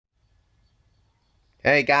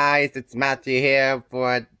Hey guys, it's Matthew here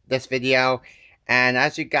for this video. And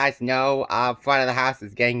as you guys know, front of the house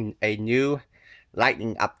is getting a new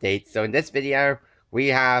lightning update. So in this video, we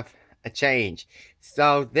have a change.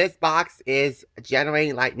 So this box is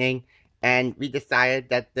generating lightning, and we decided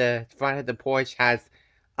that the front of the porch has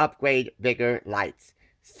upgrade bigger lights.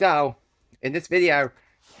 So in this video,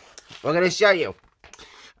 we're gonna show you.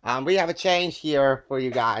 We have a change here for you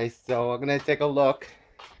guys. So we're gonna take a look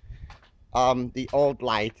the old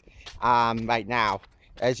light right now.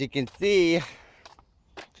 As you can see,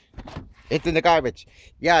 it's in the garbage.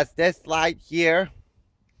 Yes, this light here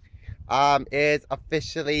is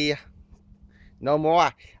officially no more.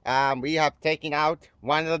 We have taken out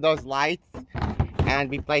one of those lights and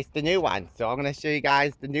replaced the new one. So I'm going to show you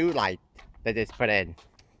guys the new light that is put in.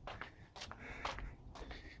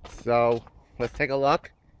 So let's take a look.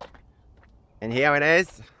 And here it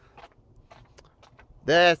is.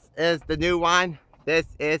 This is the new one. This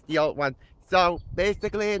is the old one. So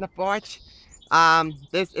basically in the porch,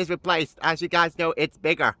 this is replaced. As you guys know, it's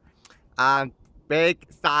bigger. Big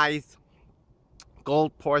size,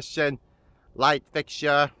 gold portion, light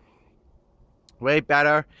fixture, way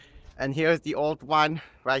better. And here's the old one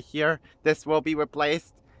right here. This will be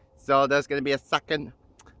replaced. So there's gonna be a second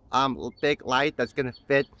big light that's gonna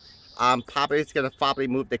fit. Probably it's gonna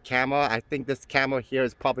move the camera. I think this camera here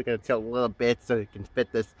is probably gonna tilt a little bit so it can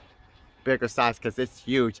fit this bigger size because it's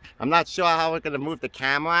huge. I'm not sure how we're gonna move the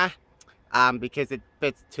camera because it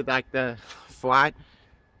fits to like the front,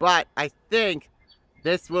 but I think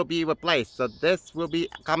this will be replaced. So this will be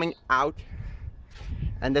coming out,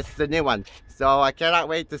 and this is the new one. So I cannot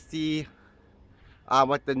wait to see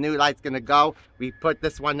what the new light's gonna go. We put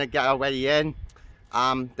this one to get already in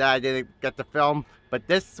that I didn't get to film, but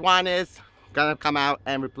this one is gonna come out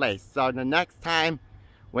and replace. So the next time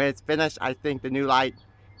when it's finished, I think the new light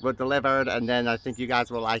will deliver, and then I think you guys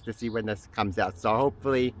will like to see when this comes out. So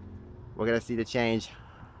hopefully we're gonna see the change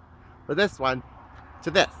for this one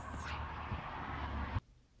to this.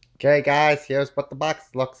 Okay guys, here's what the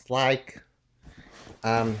box looks like.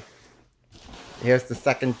 Here's the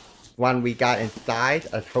second one we got inside.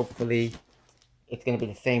 Hopefully it's gonna be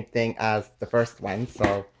the same thing as the first one.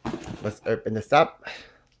 So let's open this up.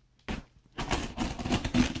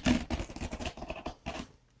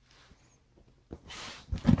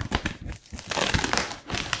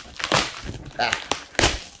 Ah.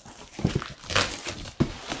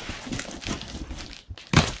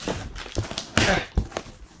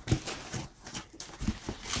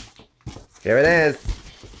 Here it is.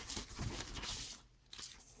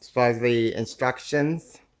 As far as the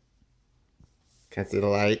instructions, can't see the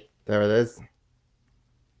light. There it is.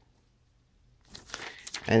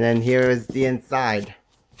 And then here is the inside.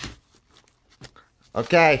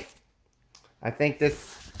 Okay, I think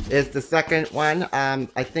this is the second one.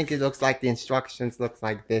 I think it looks like the instructions looks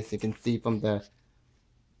like this. You can see from the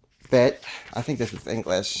bit. I think this is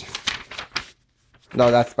English.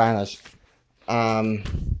 No, that's Spanish.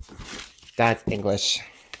 That's English.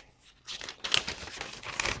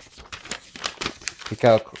 Take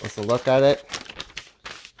a closer look at it.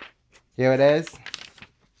 Here it is.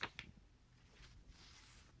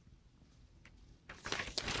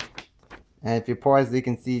 And if you pause, you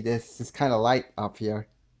can see this is kind of light up here.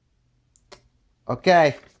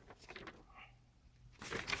 Okay.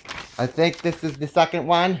 I think this is the second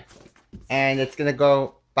one. And it's going to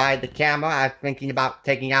go by the camera. I'm thinking about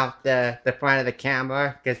taking out the front of the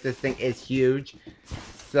camera because this thing is huge.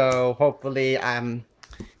 So hopefully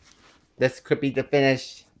this could be the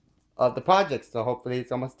finish of the project. So hopefully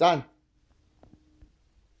it's almost done.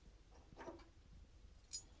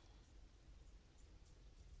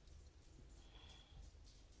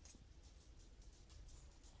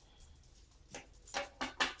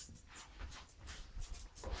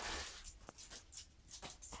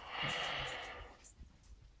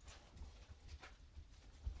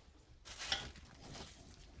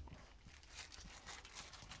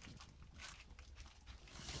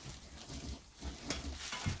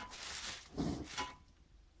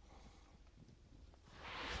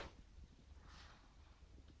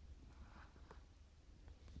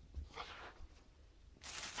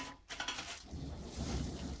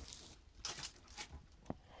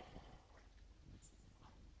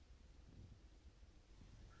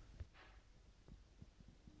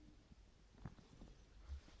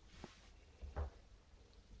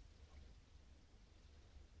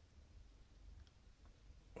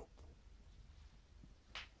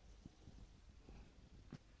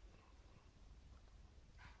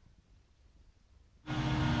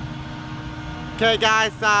 Okay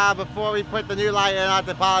guys, before we put the new light in, I have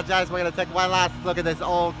to apologize. We're going to take one last look at this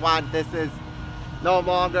old one. This is no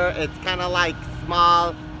longer. It's kind of like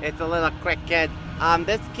small. It's a little crooked.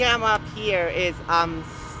 This camera up here is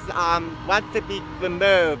wants to be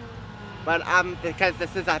removed, but because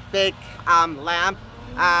this is a big lamp.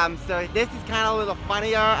 So this is kind of a little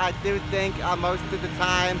funnier, I do think, most of the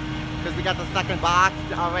time, because we got the second box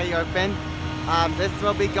already open. This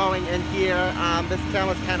will be going in here. This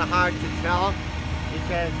camera's kind of hard to tell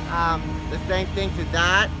because the same thing to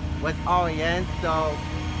that was already in. So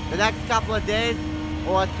the next couple of days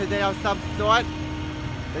or today of some sort,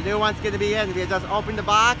 the new one's going to be in. We just open the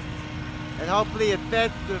box and hopefully it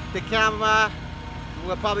fits the camera.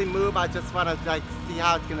 We'll probably move. I just want to like see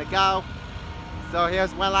how it's going to go. So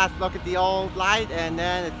here's one last look at the old light, and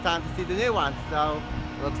then it's time to see the new one. So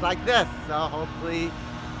it looks like this. So hopefully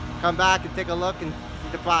come back and take a look and see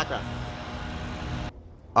the progress.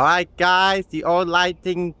 Alright guys, the old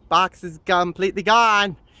lighting box is completely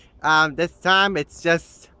gone. This time it's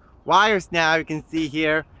just wires now. You can see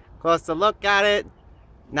here, closer look at it.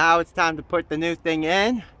 Now it's time to put the new thing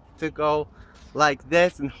in to go like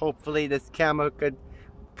this, and hopefully this camera could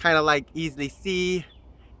kind of like easily see.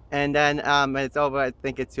 And then when it's over, I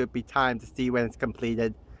think it should be time to see when it's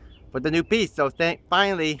completed for the new piece. So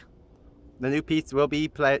finally, the new piece will be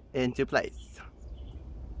put into place.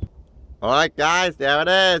 Alright guys, there it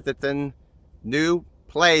is. It's in new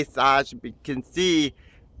place. As you can see,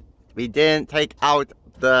 we didn't take out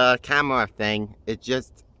the camera thing. It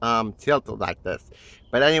just tilted like this.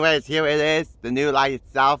 But anyways, here it is, the new light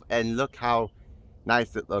itself, and look how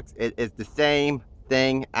nice it looks. It is the same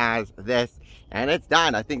thing as this, and it's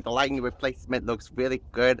done. I think the lighting replacement looks really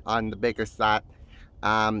good on the bigger set.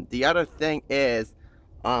 The other thing is,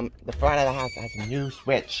 the front of the house has a new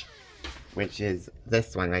switch, which is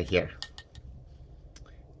this one right here.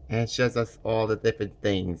 And it shows us all the different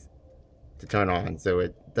things to turn on, so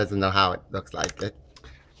it doesn't know how it looks like it.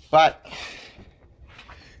 But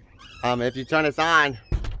if you turn this on,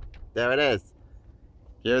 there it is.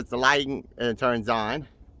 Here's the lighting, and it turns on.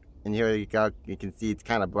 And here you go, you can see it's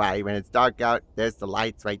kind of bright. When it's dark out, there's the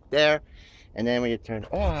lights right there. And then when you turn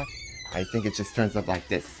it off, I think it just turns up like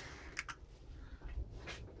this.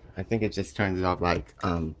 I think it just turns it off like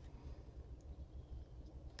that.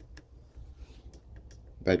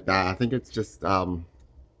 I think it's just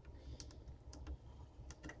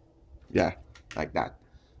yeah, like that.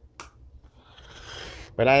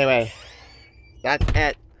 But anyway, that's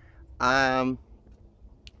it.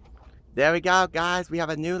 There we go, guys. We have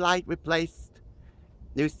a new light replaced,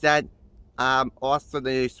 new set, also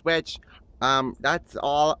the new switch. That's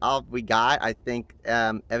all of we got. I think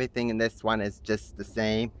everything in this one is just the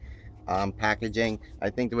same packaging. I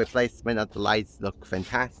think the replacement of the lights look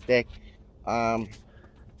fantastic. Well,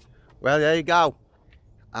 there you go.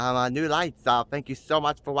 New lights. Thank you so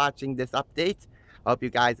much for watching this update. Hope you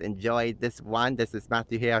guys enjoyed this one. This is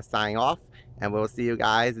Matthew here signing off, and we'll see you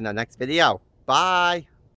guys in the next video. Bye.